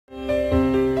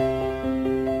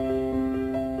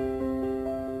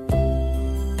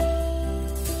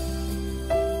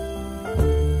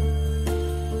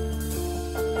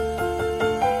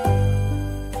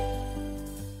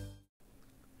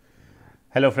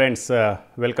Hello friends,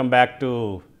 welcome back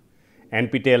to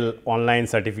NPTEL online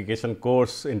certification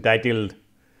course entitled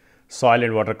Soil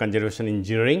and Water Conservation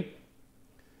Engineering.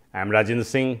 I am Rajendra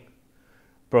Singh,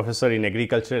 Professor in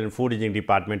Agricultural and Food Engineering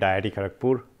Department, IIT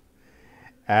Kharagpur,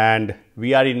 and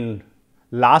we are in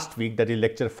last week, that is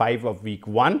lecture 5 of week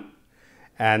 1,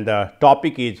 and the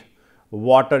topic is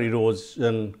water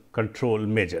erosion control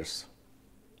measures.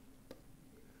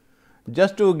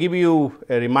 Just to give you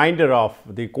a reminder of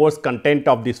the course content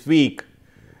of this week,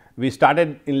 we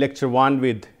started in lecture 1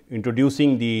 with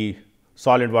introducing the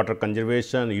soil and water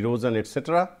conservation, erosion,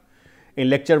 etc. In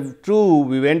lecture 2,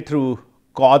 we went through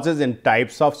causes and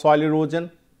types of soil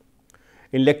erosion.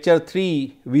 In lecture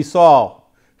 3, we saw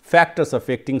factors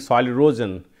affecting soil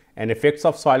erosion and effects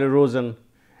of soil erosion,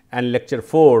 and lecture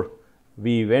 4,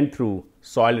 we went through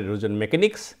soil erosion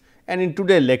mechanics, and in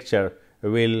today's lecture, we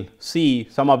will see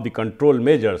some of the control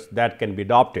measures that can be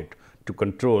adopted to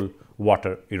control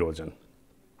water erosion.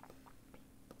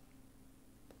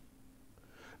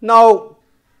 Now,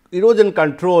 erosion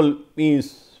control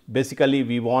means basically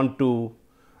we want to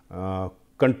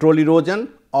control erosion,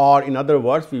 or in other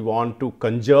words we want to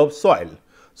conserve soil.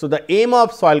 So, the aim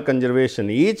of soil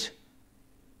conservation is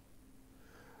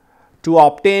to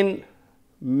obtain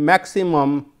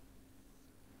maximum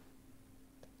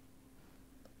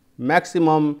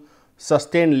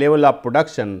sustained level of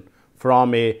production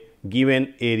from a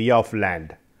given area of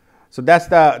land. So, that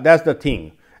is the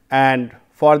thing, and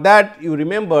for that you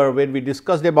remember when we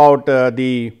discussed about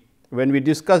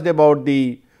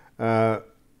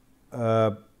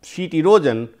sheet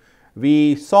erosion,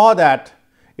 we saw that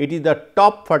it is the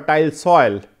top fertile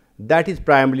soil that is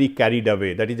primarily carried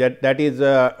away, that is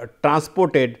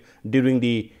transported during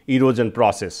the erosion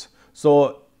process.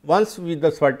 So, once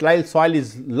the fertile soil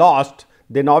is lost,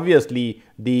 then obviously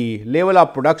the level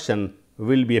of production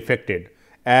will be affected,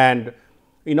 and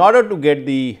in order to get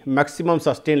the maximum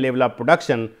sustained level of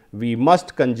production, we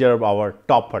must conserve our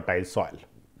top fertile soil.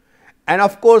 And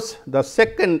of course, the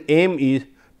second aim is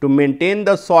to maintain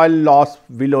the soil loss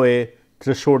below a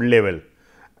threshold level,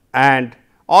 and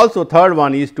also third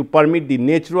one is to permit the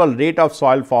natural rate of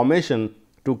soil formation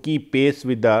to keep pace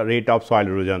with the rate of soil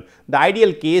erosion. The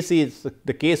ideal case is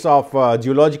the case of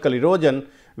geological erosion,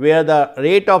 where the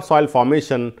rate of soil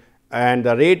formation and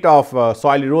the rate of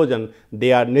soil erosion,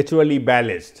 they are naturally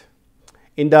balanced.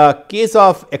 In the case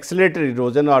of accelerated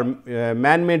erosion or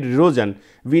man-made erosion,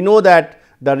 we know that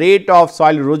the rate of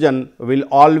soil erosion will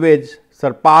always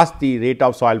surpass the rate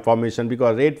of soil formation,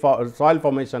 because soil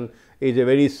formation is a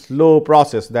very slow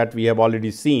process that we have already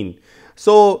seen.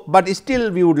 So, but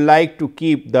still we would like to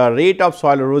keep the rate of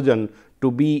soil erosion to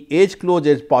be as close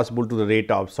as possible to the rate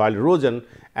of soil erosion,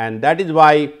 and that is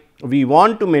why we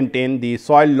want to maintain the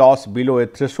soil loss below a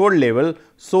threshold level,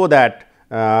 so that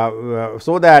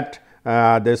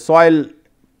the soil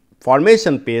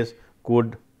formation pace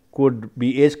could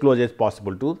be as close as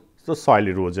possible to the soil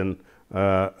erosion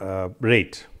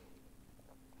rate.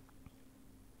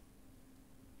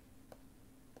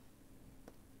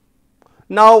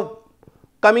 Now,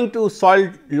 coming to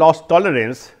soil loss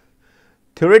tolerance,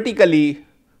 theoretically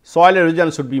soil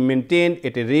erosion should be maintained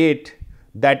at a rate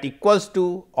that equals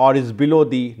to or is below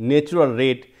the natural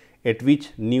rate at which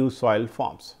new soil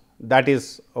forms. That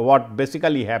is what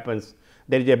basically happens.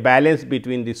 There is a balance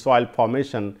between the soil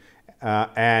formation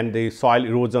and the soil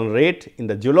erosion rate in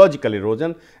the geological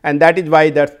erosion, and that is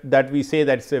why that we say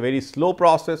that it is a very slow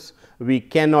process. We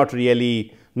cannot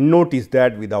really notice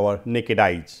that with our naked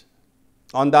eyes.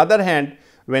 On the other hand,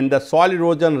 when the soil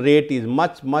erosion rate is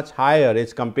much higher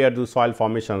as compared to soil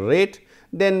formation rate,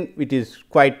 then it is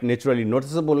quite naturally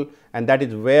noticeable, and that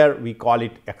is where we call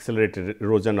it accelerated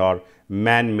erosion or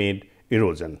man-made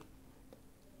erosion.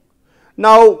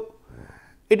 Now,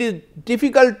 it is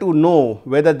difficult to know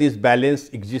whether this balance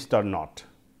exists or not.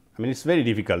 I mean, it is very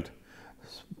difficult.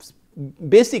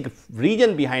 Basic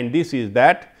reason behind this is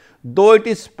that though it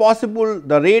is possible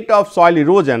the rate of soil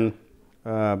erosion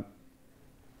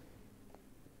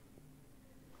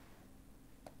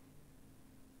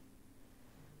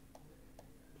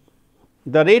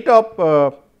the rate of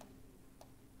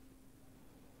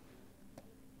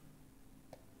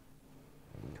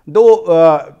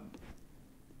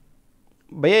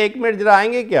भैया एक minute जरा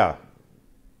आएंगे क्या?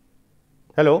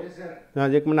 Hello, हाँ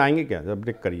एक minute आएंगे क्या? जरा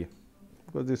ब्रेक करिए,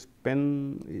 बिकॉज दिस पेन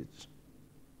इज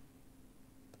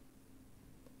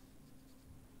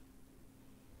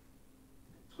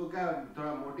इसको क्या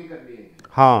थोड़ा मोटी करनी है?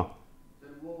 हाँ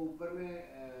सर, वो ऊपर में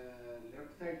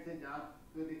लेफ्ट साइड से जहाँ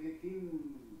पे देखिए 3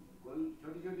 गोल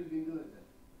छोटी-छोटी बिंदु है सर,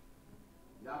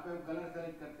 जहाँ पे हम कलर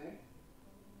सेलेक्ट करते हैं,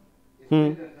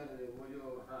 इसमें सर वो जो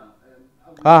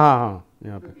हाँ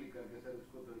यहाँ उस पे पे क्लिक करके सर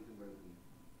उसको थोड़ी सी बड़ा करिए,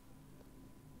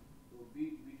 तो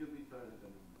बीचों बीच थोड़ा सा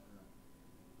करना,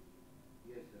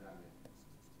 यस सर आ गया,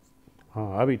 हाँ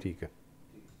अभी ठीक है।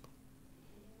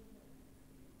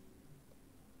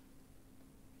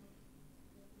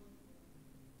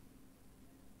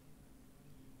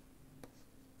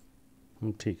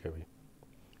 ठीक, ठीक है भाई,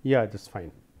 या जस्ट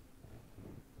फाइन।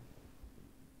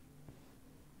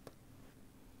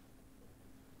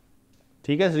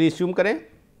 ठीक है, रिज्यूम करें।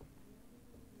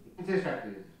 इससे स्टार्ट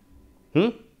कीजिए,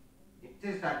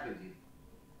 इससे स्टार्ट कीजिए,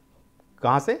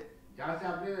 कहाँ से? जहाँ से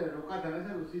आपने रोका था ना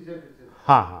सर उसी से फिर से,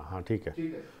 हाँ हाँ हाँ ठीक है।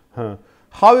 ठीक है, हाँ,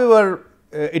 however,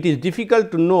 it is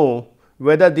difficult to know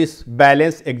whether this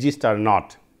balance exists or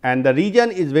not, and the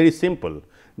reason is very simple,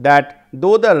 that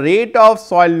though the rate of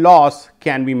soil loss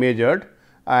can be measured,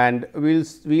 and we'll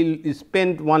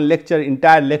spend one lecture,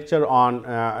 entire lecture on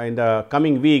in the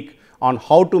coming week on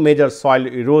how to measure soil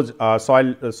erosion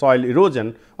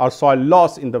or soil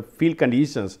loss in the field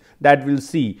conditions, that we'll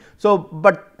see. So,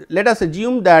 but let us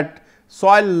assume that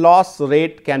soil loss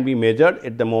rate can be measured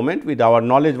at the moment with our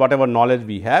knowledge, whatever knowledge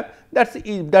we have,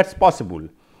 that's possible.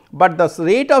 But the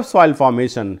rate of soil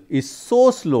formation is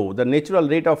so slow, the natural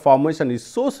rate of formation is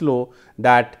so slow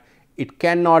that it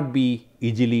cannot be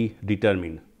easily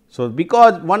determined. So,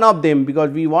 because one of them,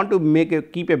 because we want to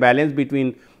keep a balance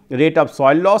between rate of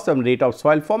soil loss and rate of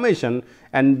soil formation,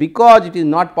 and because it is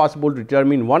not possible to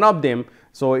determine one of them.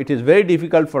 So, it is very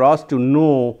difficult for us to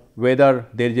know whether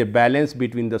there is a balance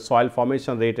between the soil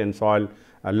formation rate and soil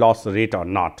loss rate or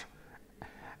not.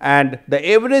 And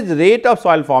the average rate of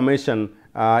soil formation,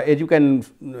 as you can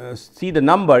see the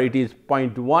number, it is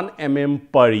 0.1 mm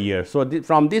per year. So,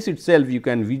 from this itself you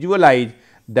can visualize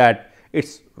that it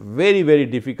is very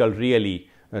difficult really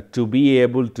to be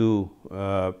able to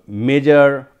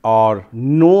measure or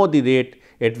know the rate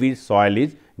at which soil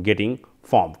is getting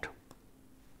formed.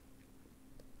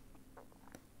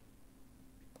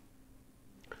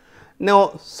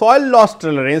 Now, soil loss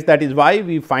tolerance, that is why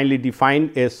we finally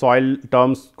defined a soil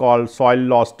terms called soil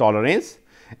loss tolerance,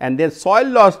 and then soil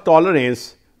loss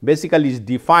tolerance basically is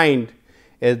defined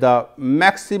as the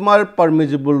maximal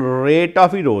permissible rate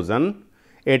of erosion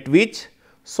at which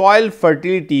soil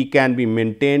fertility can be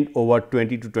maintained over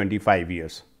 20 to 25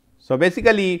 years. So,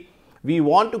 basically we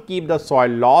want to keep the soil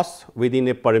loss within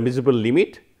a permissible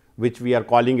limit, which we are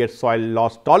calling it soil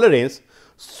loss tolerance,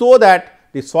 so that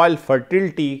the soil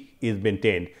fertility is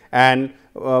maintained. And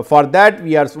for that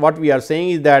what we are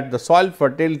saying is that the soil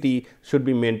fertility should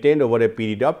be maintained over a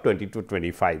period of 20 to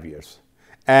 25 years.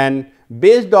 And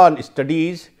based on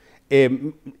studies, a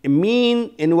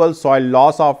mean annual soil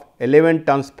loss of 11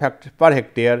 tons per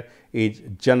hectare is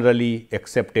generally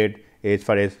accepted as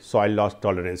far as soil loss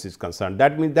tolerance is concerned.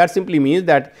 That simply means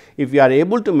that if we are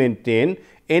able to maintain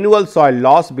annual soil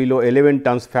loss below 11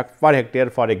 tons per hectare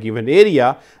for a given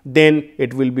area, then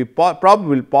it will be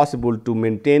probably possible to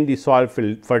maintain the soil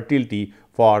fertility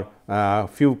for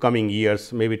few coming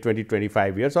years, maybe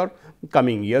 20-25 years or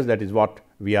coming years. That is what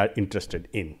we are interested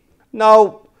in.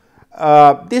 Now,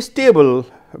 this table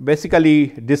basically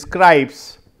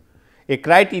describes a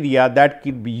criteria that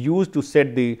could be used to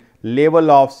set the level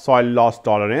of soil loss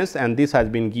tolerance, and this has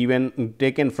been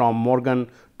taken from Morgan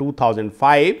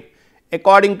 2005.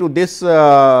 According to this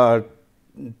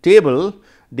table,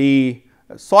 the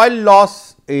soil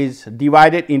loss is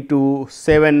divided into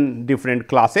 7 different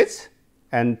classes,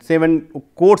 and 7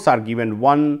 codes are given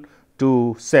 1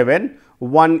 to 7.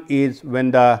 1 is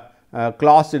when the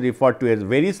class is referred to as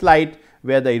very slight,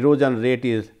 where the erosion rate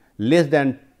is less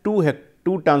than 2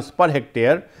 tons per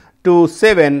hectare, to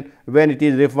 7 when it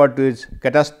is referred to as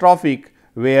catastrophic,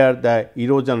 where the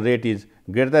erosion rate is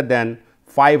greater than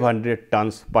 500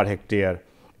 tons per hectare.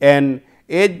 And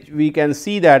as we can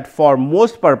see that for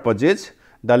most purposes,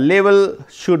 the level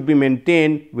should be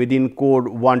maintained within code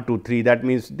 1 to 3. That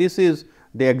means, this is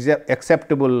the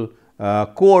acceptable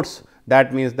codes.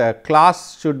 That means, the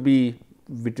class should be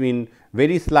between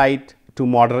very slight to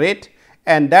moderate,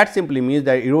 and that simply means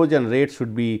that erosion rate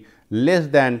should be less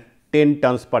than 10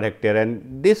 tons per hectare,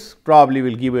 and this probably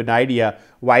will give you an idea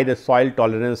why the soil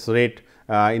tolerance rate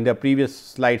in the previous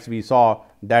slides we saw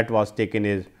that was taken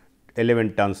as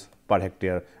 11 tons per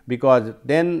hectare, because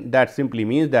then that simply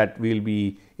means that we will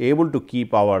be able to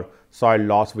keep our soil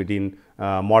loss within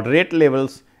moderate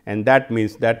levels, and that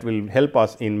means that will help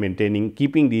us in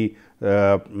keeping the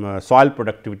soil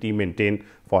productivity maintained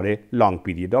for a long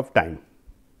period of time.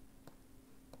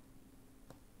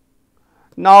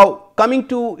 Now, coming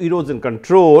to erosion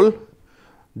control,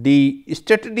 the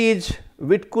strategies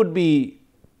which could be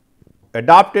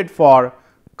adopted for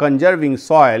conserving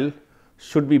soil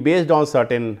should be based on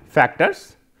certain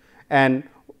factors, and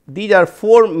these are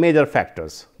four major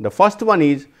factors. The first one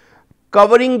is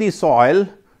covering the soil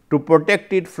to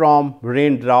protect it from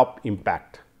raindrop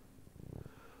impact.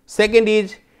 Second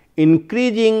is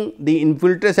increasing the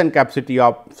infiltration capacity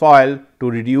of soil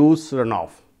to reduce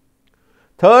runoff.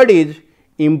 Third is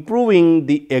improving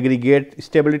the aggregate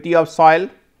stability of soil,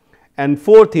 and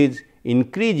fourth is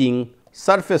increasing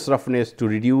surface roughness to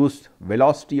reduce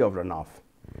velocity of runoff.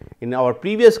 In our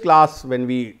previous class, when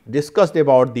we discussed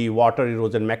about the water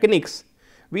erosion mechanics,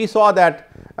 we saw that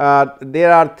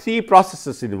there are three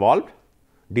processes involved: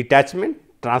 detachment,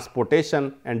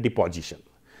 transportation and deposition.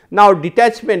 Now,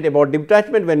 about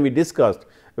detachment when we discussed,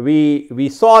 we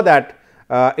saw that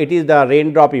it is the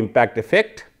raindrop impact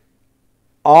effect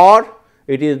or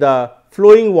it is the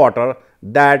flowing water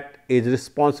that is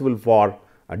responsible for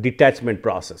a detachment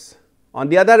process. On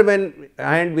the other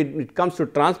hand, when it comes to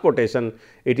transportation,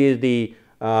 it is the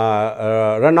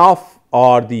runoff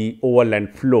or the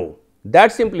overland flow.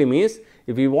 That simply means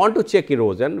if we want to check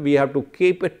erosion, we have to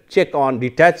keep a check on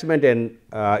detachment and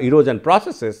erosion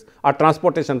processes or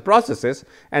transportation processes,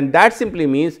 and that simply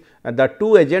means the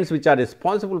two agents which are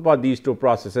responsible for these two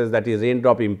processes, that is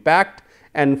raindrop impact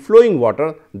and flowing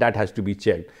water, that has to be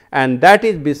checked, and that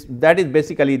is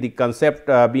basically the concept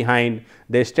behind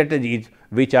the strategies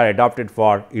which are adopted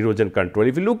for erosion control.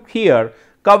 If you look here,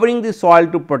 covering the soil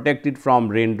to protect it from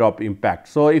raindrop impact.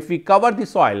 So, if we cover the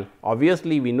soil,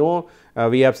 obviously we know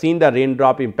we have seen the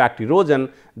raindrop impact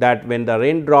erosion, that when the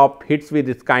raindrop hits with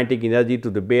its kinetic energy to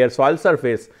the bare soil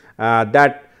surface,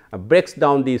 that breaks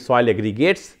down the soil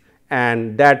aggregates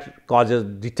and that causes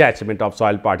detachment of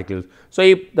soil particles. So,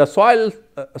 if the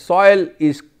soil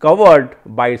is covered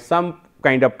by some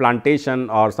kind of plantation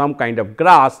or some kind of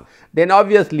grass, then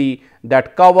obviously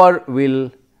that cover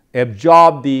will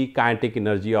absorb the kinetic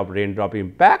energy of raindrop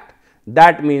impact.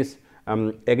 That means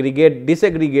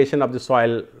disaggregation of the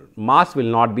soil mass will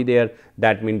not be there,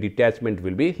 that means detachment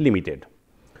will be limited.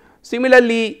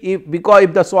 Similarly, if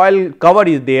the soil cover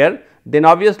is there, then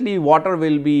obviously water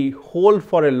will be hold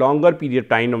for a longer period of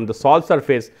time on the soil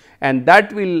surface, and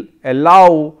that will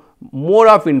allow more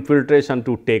of infiltration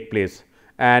to take place,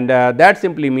 and that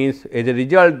simply means as a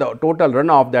result the total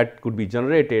runoff that could be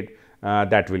generated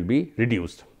that will be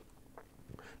reduced.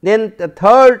 Then the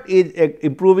third is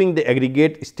improving the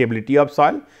aggregate stability of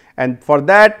soil, and for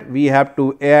that we have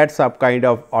to add some kind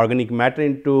of organic matter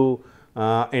into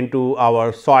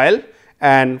our soil,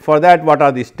 and for that what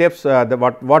are the steps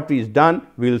what is done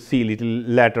we will see little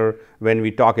later when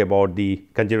we talk about the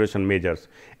conservation measures.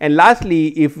 And lastly,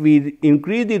 if we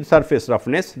increase the surface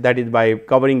roughness, that is by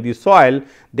covering the soil,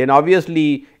 then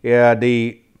obviously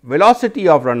the velocity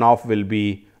of runoff will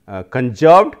be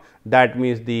conserved. That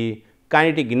means the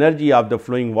kinetic energy of the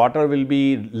flowing water will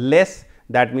be less,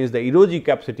 that means the erosive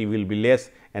capacity will be less,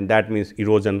 and that means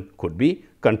erosion could be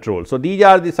controlled. So, these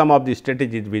are some of the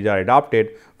strategies which are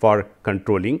adopted for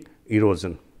controlling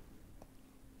erosion.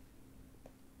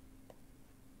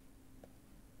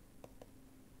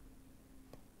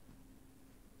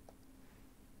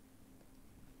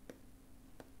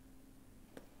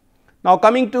 Now,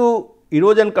 coming to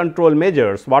erosion control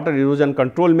measures, water erosion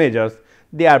control measures,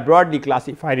 they are broadly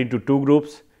classified into two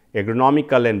groups: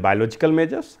 agronomical and biological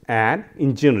measures and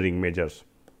engineering measures.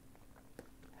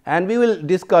 And we will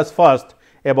discuss first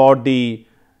about the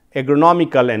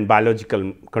agronomical and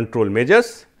biological control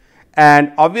measures.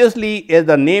 And obviously, as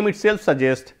the name itself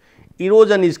suggests,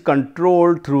 erosion is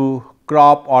controlled through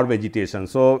crop or vegetation.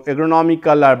 So,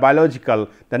 agronomical or biological,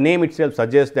 the name itself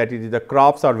suggests that it is the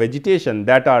crops or vegetation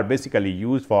that are basically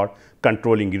used for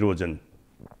controlling erosion.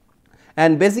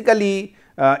 And basically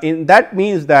in that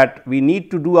means that we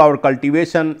need to do our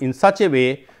cultivation in such a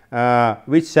way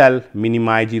which shall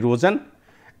minimize erosion,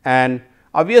 and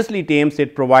obviously it aims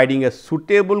at providing a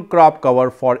suitable crop cover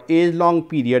for as long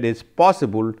period as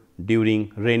possible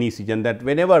during rainy season, that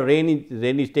whenever rain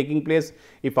is taking place,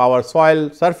 if our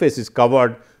soil surface is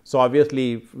covered. So,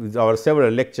 obviously with our several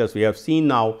lectures we have seen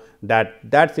now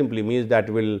that simply means that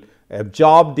will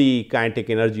absorb the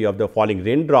kinetic energy of the falling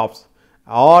raindrops,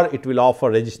 or it will offer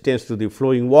resistance to the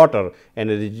flowing water, and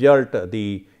as a result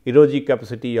the erosive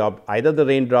capacity of either the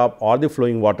raindrop or the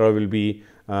flowing water will be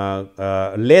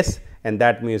less, and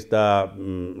that means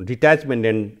the detachment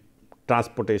and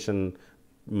transportation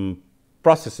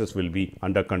processes will be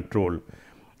under control.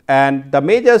 And the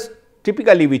measures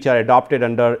typically which are adopted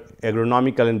under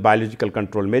agronomical and biological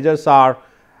control measures are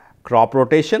crop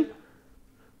rotation,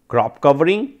 crop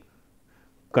covering,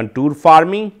 contour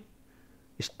farming,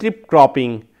 strip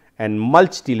cropping and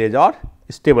mulch tillage or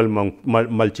stable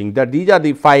mulching. That these are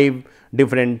the 5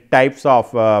 different types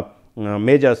of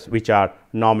measures which are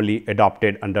normally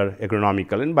adopted under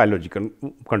agronomical and biological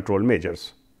control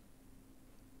measures.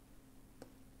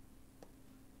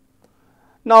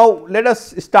 Now, let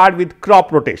us start with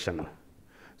crop rotation.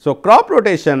 So, crop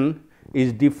rotation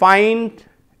is defined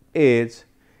as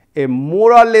a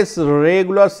more or less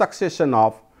regular succession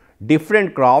of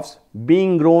different crops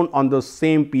being grown on the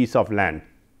same piece of land,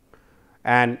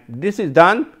 and this is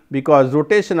done because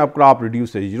rotation of crop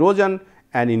reduces erosion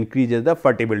and increases the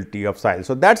fertility of soil.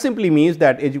 So, that simply means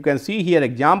that, as you can see here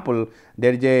example,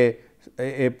 there is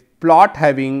a plot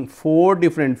having 4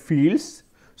 different fields.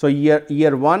 So,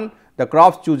 year 1 the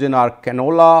crops chosen are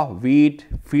canola, wheat,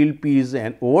 field peas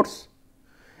and oats,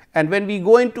 and when we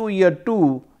go into year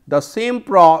 2, the same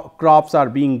crops are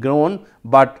being grown,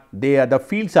 but the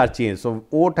fields are changed. So,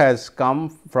 oat has come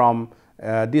from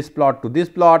this plot to this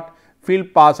plot,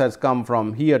 field pass has come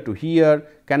from here to here,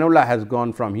 canola has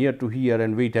gone from here to here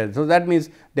and wheat has. So, that means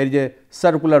there is a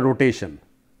circular rotation.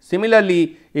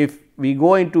 Similarly, if we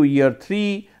go into year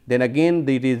 3, then again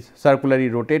it is circularly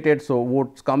rotated. So,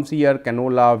 oats comes here,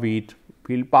 canola, wheat,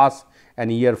 field pass,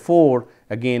 and year 4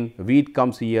 again wheat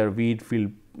comes here, wheat,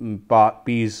 field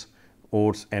peas,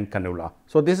 oats and canola.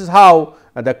 So, this is how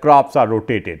the crops are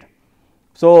rotated.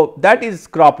 So, that is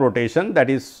crop rotation, that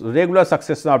is regular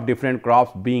succession of different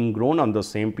crops being grown on the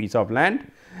same piece of land,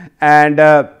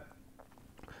 and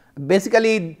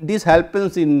basically this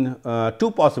happens in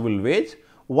 2 possible ways.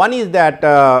 One is that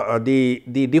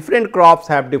the different crops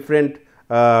have different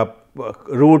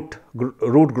root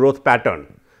growth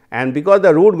pattern, and because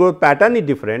the root growth pattern is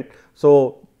different.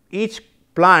 So, each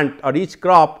plant or each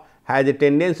crop has a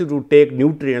tendency to take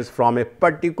nutrients from a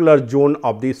particular zone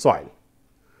of the soil.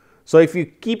 So, if you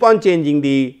keep on changing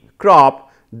the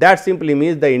crop, that simply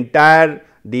means the entire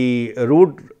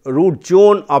root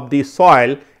zone of the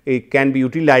soil, it can be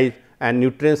utilized and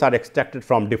nutrients are extracted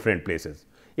from different places.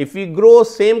 If we grow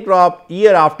same crop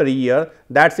year after year,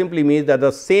 that simply means that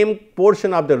the same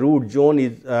portion of the root zone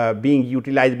is being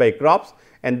utilized by crops,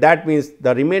 and that means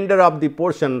the remainder of the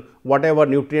portion, whatever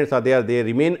nutrients are there, they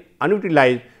remain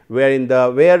unutilized,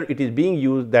 where it is being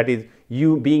used, that is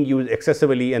being used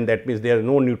excessively, and that means there is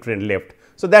no nutrient left.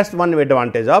 So, that is one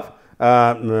advantage of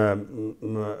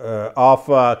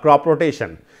crop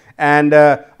rotation, and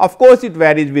of course, it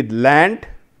varies with land,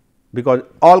 because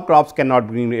all crops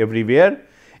cannot be everywhere.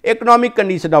 Economic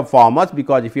condition of farmers,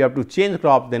 because if you have to change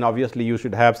crops, then obviously you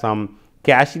should have some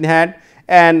cash in hand,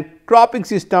 and cropping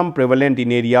system prevalent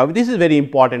in area. This is very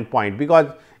important point, because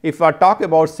if I talk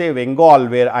about say Bengal,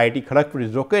 where IIT Kharagpur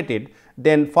is located,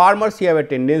 then farmers here have a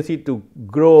tendency to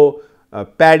grow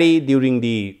paddy during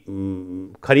the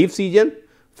Kharif season,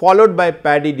 followed by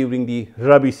paddy during the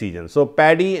Rabi season. So,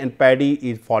 paddy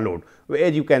is followed,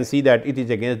 as you can see that it is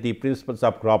against the principles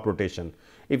of crop rotation.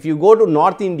 If you go to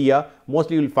North India,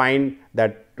 mostly you will find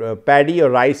that paddy or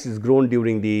rice is grown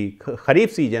during the Kharif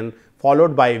season,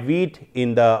 followed by wheat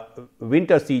in the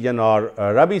winter season or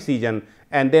Rabi season,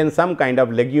 and then some kind of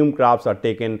legume crops are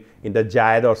taken in the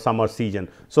Jaid or summer season.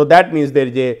 So, that means there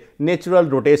is a natural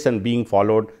rotation being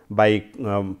followed by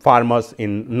farmers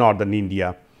in northern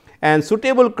India. And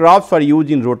suitable crops for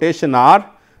use in rotation are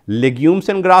legumes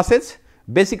and grasses,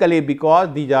 basically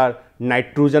because these are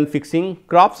nitrogen fixing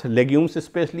crops. Legumes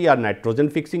especially are nitrogen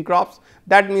fixing crops.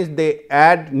 That means they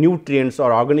add nutrients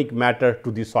or organic matter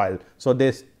to the soil. So,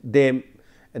 they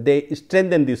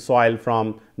strengthen the soil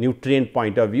from nutrient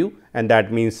point of view, and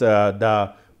that means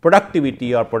the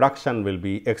productivity or production will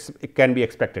be can be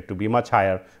expected to be much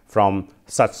higher from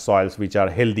such soils which are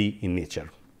healthy in nature.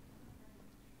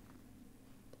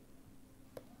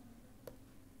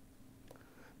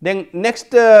 Then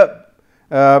next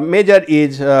measure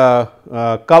is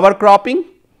cover cropping,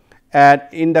 and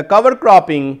in the cover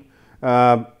cropping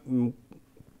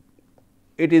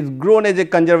it is grown as a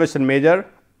conservation measure.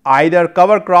 Either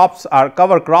cover crops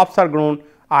are grown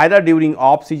either during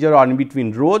off season or in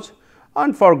between rows,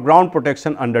 and for ground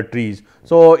protection under trees.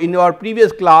 So, in our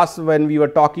previous class when we were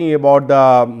talking about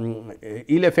the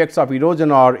ill effects of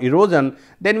erosion or erosion,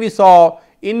 then we saw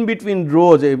in between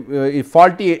rows, if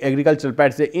faulty agricultural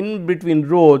practices, in between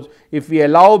rows, if we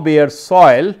allow bare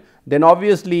soil, then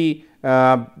obviously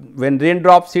when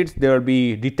raindrops hits there will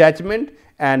be detachment,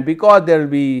 and because there will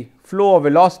be flow of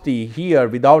velocity here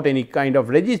without any kind of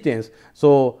resistance.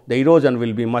 So, the erosion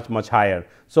will be much higher.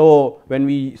 So, when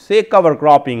we say cover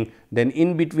cropping, then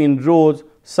in between rows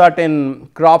certain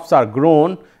crops are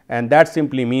grown, and that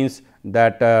simply means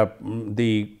that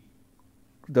the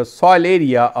soil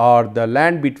area or the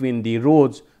land between the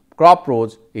rows, crop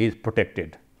rows is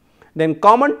protected. Then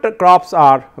common crops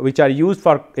are which are used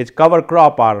for its cover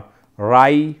crop are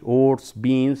rye, oats,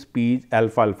 beans, peas,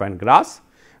 alfalfa and grass,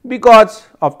 because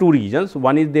of two reasons.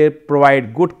 One is they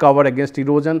provide good cover against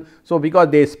erosion. So, because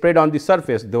they spread on the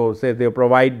surface, though say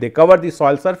they cover the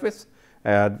soil surface,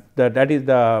 that is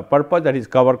the purpose, that is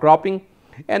cover cropping,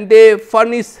 and they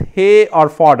furnish hay or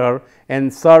fodder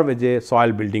and serve as a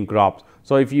soil building crops.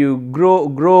 So, if you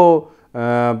grow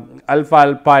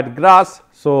alfalfa and grass,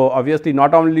 so obviously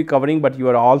not only covering, but you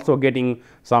are also getting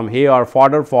some hay or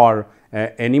fodder for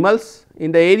animals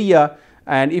in the area.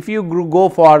 And if you go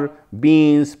for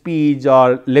beans, peas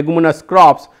or leguminous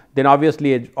crops, then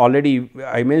obviously already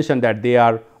I mentioned that they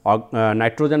are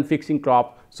nitrogen fixing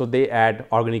crop. So, they add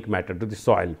organic matter to the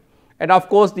soil. And of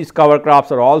course, these cover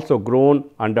crops are also grown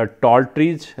under tall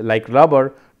trees like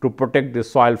rubber to protect the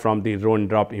soil from the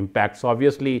raindrop impact. So,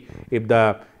 obviously, if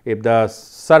the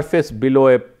surface below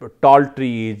a tall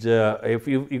tree is, if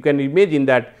you can imagine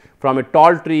that from a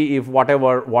tall tree, if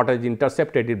whatever water is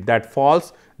intercepted, if that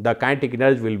falls, the kinetic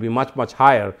energy will be much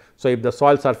higher. So, if the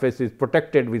soil surface is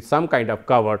protected with some kind of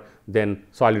cover, then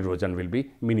soil erosion will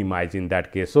be minimized in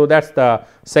that case. So, that is the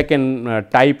second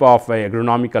type of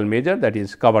agronomical measure, that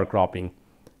is cover cropping.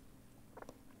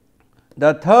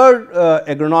 The third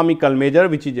agronomical measure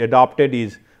which is adopted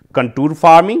is contour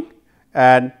farming,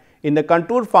 and in the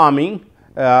contour farming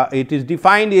it is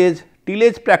defined as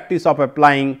tillage practice of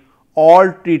applying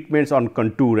all treatments on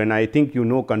contour, and I think you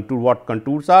know contour, what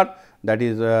contours are, that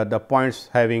is the points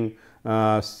having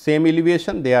same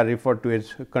elevation, they are referred to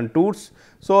as contours.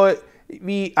 So,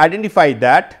 we identify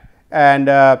that, and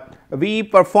we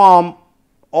perform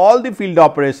all the field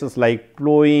operations like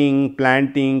plowing,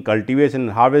 planting, cultivation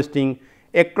and harvesting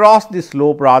across the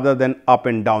slope rather than up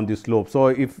and down the slope. So,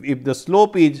 if the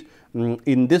slope is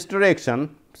in this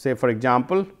direction, say for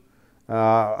example,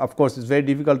 of course, it is very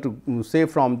difficult to say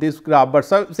from this graph, but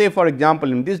say for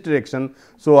example, in this direction.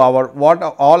 So,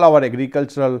 all our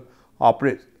agricultural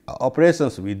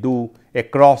operations we do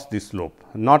across the slope,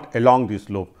 not along the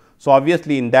slope. So,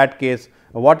 obviously, in that case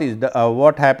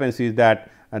what happens is that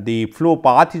the flow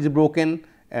path is broken,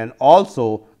 and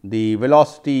also the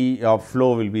velocity of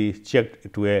flow will be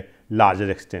checked to a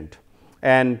larger extent.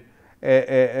 And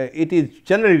it is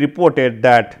generally reported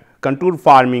that contour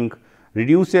farming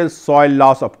reduces soil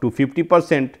loss up to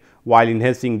 50% while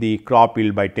enhancing the crop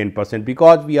yield by 10%,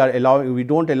 because we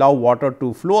do not allow water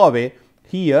to flow away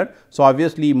here. So,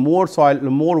 obviously, more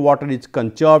water is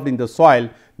conserved in the soil,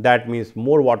 that means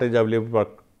more water is available for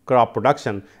crop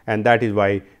production, and that is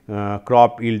why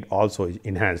crop yield also is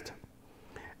enhanced.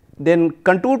 Then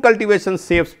contour cultivation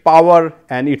saves power,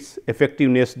 and its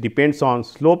effectiveness depends on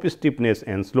slope steepness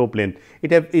and slope length.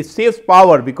 It saves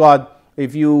power because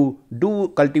if you do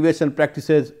cultivation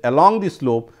practices along the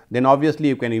slope, then obviously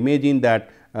you can imagine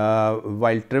that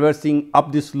while traversing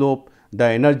up the slope, the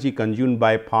energy consumed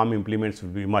by farm implements will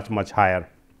be much higher.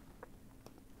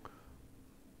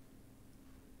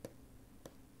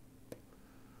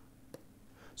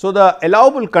 So, the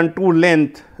allowable contour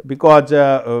length, because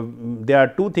there are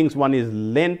two things, one is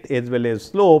length as well as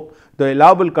slope. The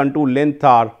allowable contour length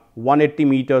are 180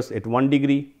 meters at 1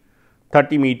 degree,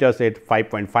 30 meters at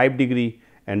 5.5 degree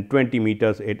and 20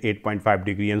 meters at 8.5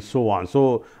 degree, and so on.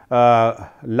 So,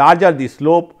 larger the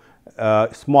slope,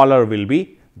 smaller will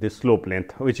be the slope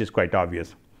length, which is quite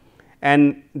obvious.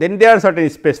 And then there are certain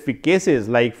specific cases,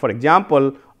 like for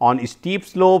example, on steep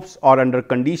slopes or under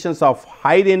conditions of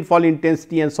high rainfall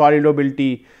intensity and soil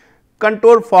erodibility,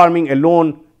 contour farming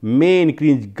alone may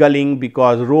increase gulling,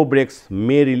 because row breaks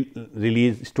may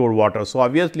release stored water. So,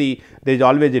 obviously, there is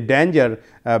always a danger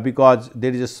because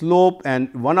there is a slope, and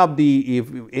if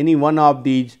any one of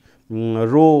these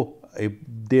row if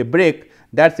they break,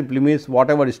 that simply means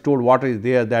whatever stored water is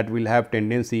there, that will have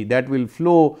tendency, that will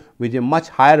flow with a much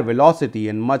higher velocity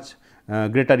and much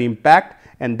greater impact,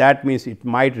 and that means it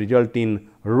might result in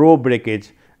row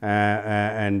breakage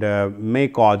and may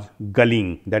cause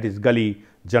gulling, that is gully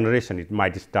generation it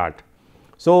might start.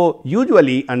 So,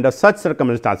 usually under such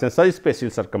circumstances, such special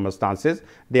circumstances,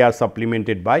 they are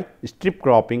supplemented by strip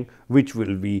cropping, which we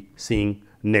will be seeing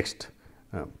next.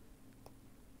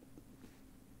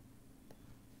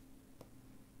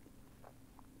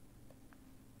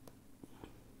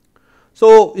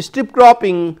 So, strip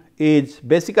cropping is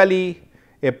basically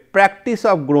a practice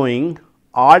of growing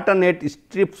alternate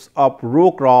strips of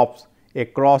row crops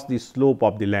across the slope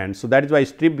of the land. So, that is why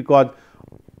strip, because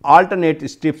alternate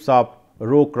strips of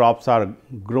row crops are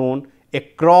grown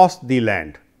across the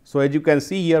land. So, as you can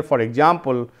see here, for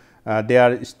example, there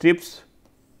are strips,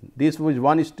 this was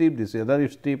one strip, this is another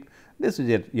strip, this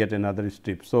is yet another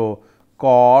strip. So,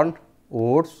 corn,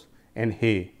 oats and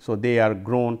hay. So, they are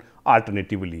grown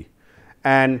alternatively,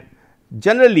 and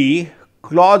Generally,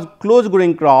 close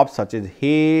growing crops such as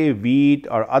hay, wheat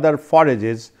or other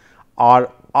forages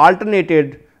are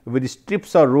alternated with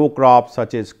strips or row crops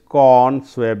such as corn,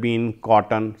 soybean,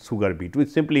 cotton, sugar beet, which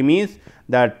simply means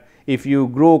that if you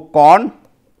grow corn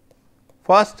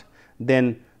first,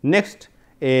 then next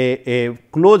a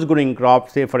close growing crop,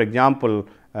 say for example,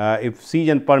 if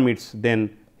season permits,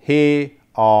 then hay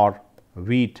or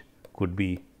wheat could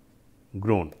be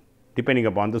grown depending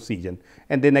upon the season.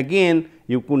 And then again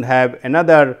you could have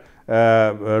another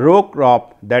row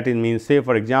crop, that is means say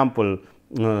for example,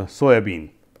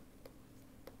 soybean.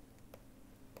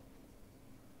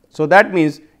 So, that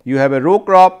means you have a row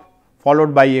crop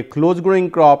followed by a close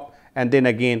growing crop and then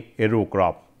again a row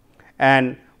crop.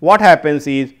 And what happens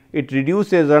is it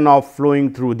reduces runoff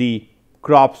flowing through the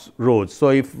crops rows. So,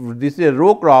 if this is a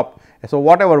row crop, so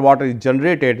whatever water is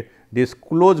generated, this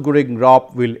close growing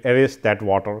crop will arrest that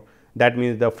water. That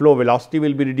means, the flow velocity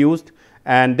will be reduced,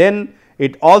 and then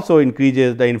it also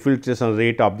increases the infiltration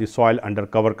rate of the soil under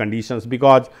cover conditions,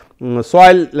 because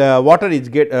soil water is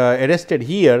arrested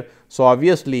here. So,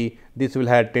 obviously, this will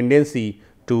have tendency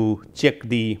to check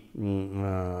the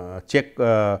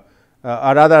or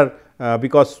rather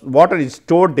because water is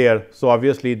stored there. So,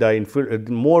 obviously, the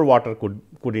more water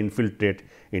could infiltrate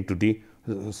into the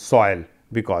soil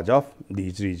because of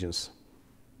these regions.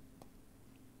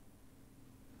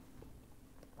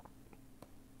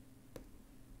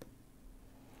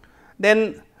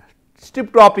 Then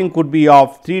strip cropping could be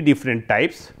of 3 different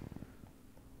types: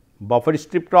 buffer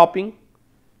strip cropping,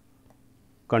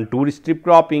 contour strip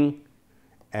cropping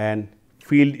and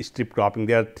field strip cropping.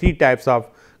 There are 3 types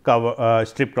of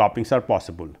strip croppings are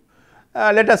possible.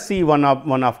 Let us see one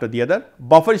after the other.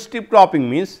 Buffer strip cropping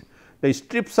means the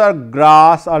strips are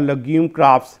grass or legume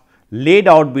crops laid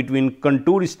out between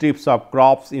contour strips of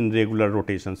crops in regular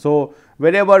rotation. So,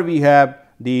 wherever we have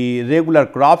the regular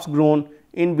crops grown,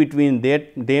 in between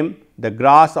them the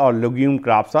grass or legume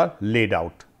crops are laid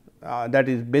out, that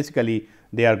is basically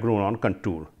they are grown on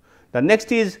contour. The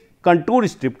next is contour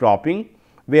strip cropping,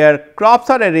 where crops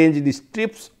are arranged in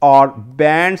strips or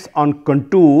bands on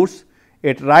contours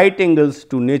at right angles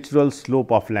to natural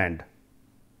slope of land.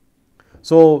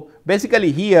 So,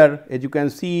 basically here, as you can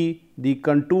see, the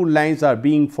contour lines are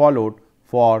being followed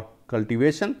for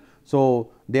cultivation.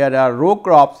 So, there are row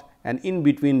crops, and in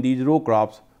between these row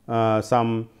crops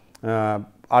some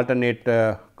alternate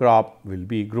crop will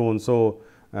be grown. So,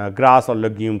 grass or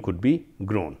legume could be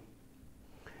grown.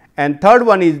 And third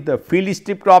one is the field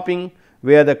strip cropping,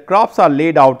 where the crops are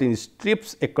laid out in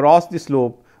strips across the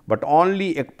slope, but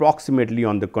only approximately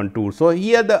on the contour. So,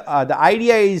 here the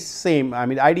idea is same. I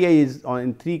mean, the idea is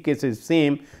in 3 cases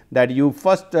same, that you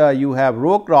first you have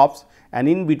row crops, and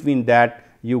in between that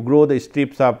you grow the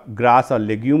strips of grass or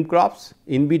legume crops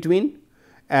in between.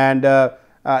 And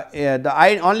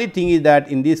the only thing is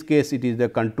that in this case it is the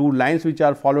contour lines which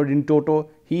are followed in toto.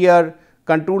 Here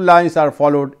contour lines are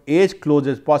followed as close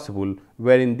as possible,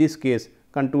 where in this case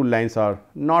contour lines are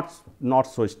not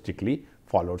so strictly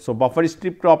followed. So, buffer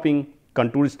strip cropping,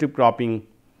 contour strip cropping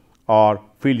or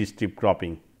field strip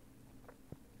cropping.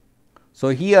 So,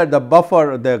 here the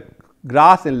buffer, the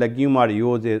grass and legume are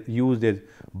used as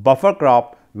buffer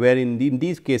crop, where in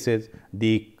these cases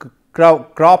the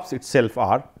crops itself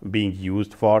are being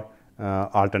used for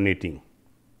alternating.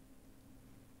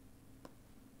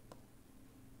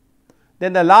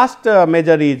 Then the last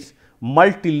measure is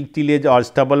mulch tillage or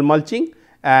stubble mulching,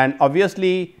 and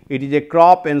obviously it is a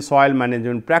crop and soil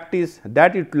management practice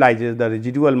that utilizes the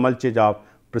residual mulchage of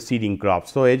preceding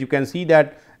crops. So, as you can see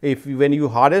that if when you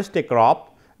harvest a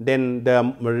crop, then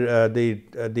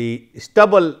the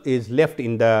stubble is left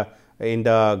in the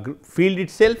field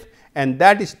itself, and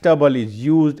that stubble is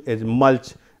used as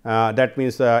mulch. That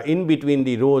means, in between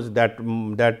the rows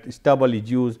that stubble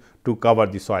is used to cover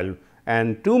the soil.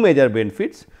 And 2 major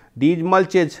benefits: these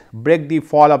mulches break the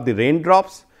fall of the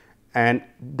raindrops and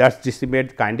thus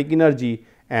dissipate kinetic energy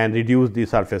and reduce the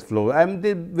surface flow. And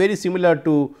very similar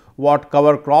to what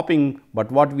cover cropping,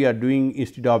 but what we are doing,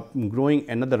 instead of growing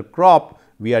another crop,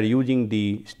 we are using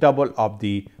the stubble of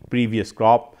the previous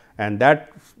crop, and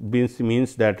that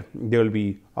means that there will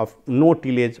be of no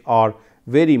tillage or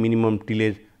very minimum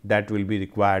tillage that will be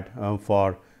required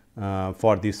for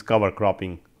this cover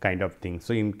cropping kind of thing.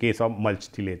 So, in case of mulch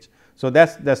tillage. So,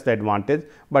 that is the advantage,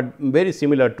 but very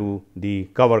similar to the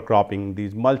cover cropping,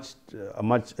 these mulch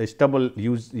stubble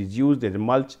is used as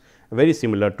mulch, very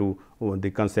similar to the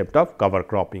concept of cover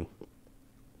cropping.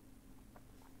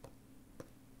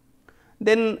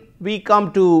 Then we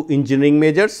come to engineering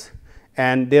measures,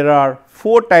 and there are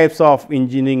 4 types of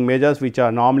engineering measures which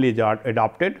are normally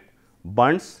adopted: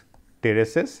 bunds,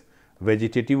 terraces,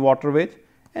 vegetative waterways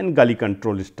and gully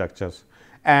control structures.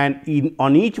 And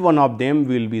on each one of them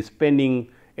we will be spending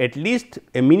at least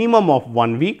a minimum of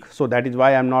 1 week. So, that is why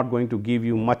I am not going to give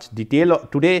you much detail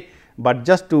today, but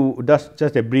just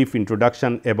a brief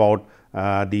introduction about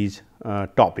these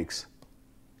topics.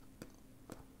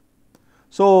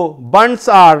 So, bunds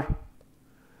are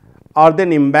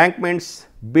then embankments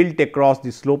built across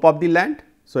the slope of the land.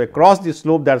 So, across the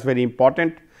slope, that is very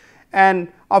important,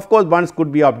 and of course, bunds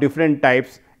could be of different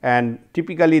types, and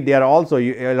typically they are also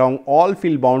along all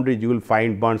field boundaries you will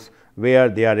find bunds where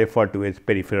they are referred to as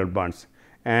peripheral bunds.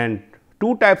 And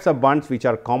two types of bunds which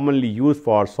are commonly used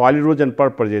for soil erosion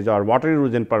purposes or water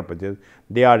erosion purposes,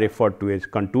 they are referred to as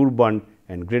contour bund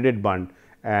and graded bund,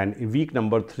 and in week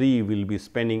number 3 we will be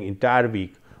spending entire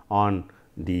week on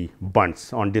the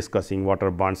bunds, on discussing water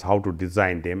bunds, how to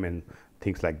design them and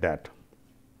things like that.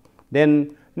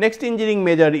 Then next engineering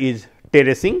measure is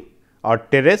terracing or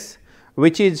terrace,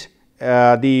 which is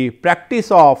the practice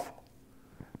of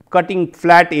cutting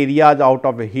flat areas out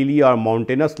of a hilly or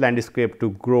mountainous landscape to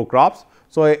grow crops.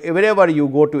 So, wherever you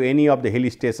go to any of the hill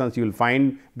stations, you will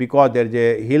find, because there is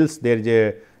a hills, there is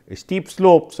a steep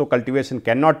slope. So, cultivation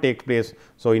cannot take place.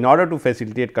 So, in order to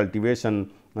facilitate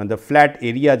cultivation, the flat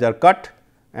areas are cut,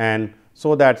 and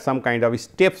so that some kind of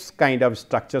steps kind of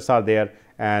structures are there,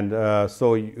 and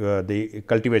the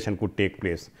cultivation could take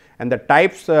place. And the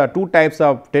types, two types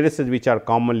of terraces which are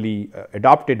commonly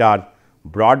adopted are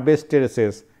broad based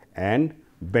terraces and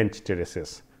bench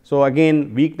terraces. So,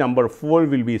 again week number 4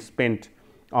 will be spent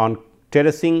on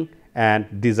terracing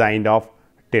and design of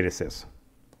terraces.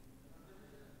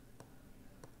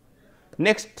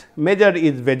 Next measure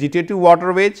is vegetative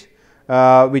waterways,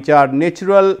 which are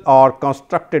natural or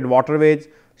constructed waterways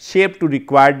shaped to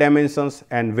required dimensions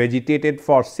and vegetated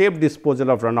for safe disposal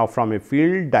of runoff from a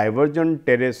field, diversion,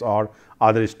 terrace or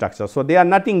other structure. So, they are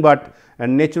nothing but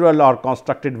natural or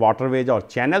constructed waterways or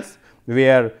channels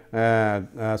where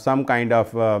some kind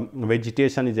of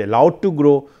vegetation is allowed to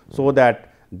grow, so that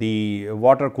the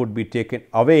water could be taken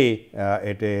away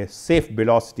at a safe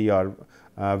velocity or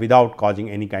without causing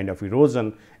any kind of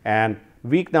erosion. And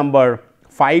week number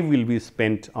 5 will be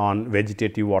spent on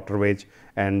vegetative waterways,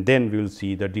 and then we will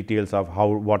see the details of how,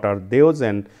 what are those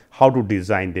and how to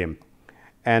design them.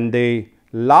 And the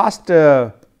last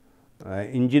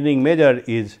engineering measure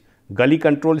is gully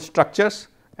control structures,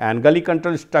 and gully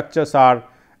control structures are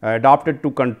adopted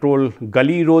to control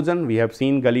gully erosion. We have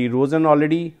seen gully erosion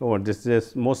already, or this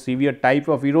is most severe type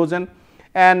of erosion,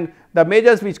 and the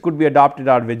measures which could be adopted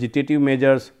are vegetative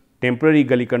measures, temporary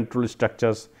gully control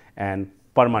structures and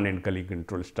permanent gully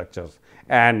control structures.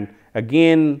 And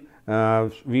again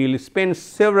we will spend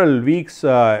several weeks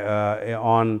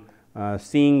on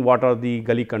seeing what are the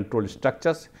gully control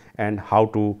structures and how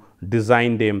to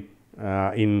design them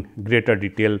in greater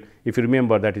detail. If you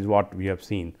remember, that is what we have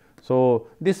seen. So,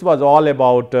 this was all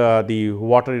about the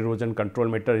water erosion control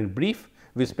method in brief.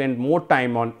 We spent more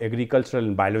time on agricultural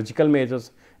and biological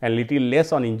measures and little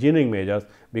less on engineering measures,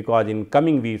 because in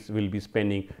coming weeks we will be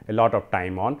spending a lot of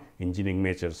time on engineering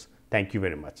measures. Thank you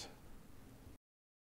very much.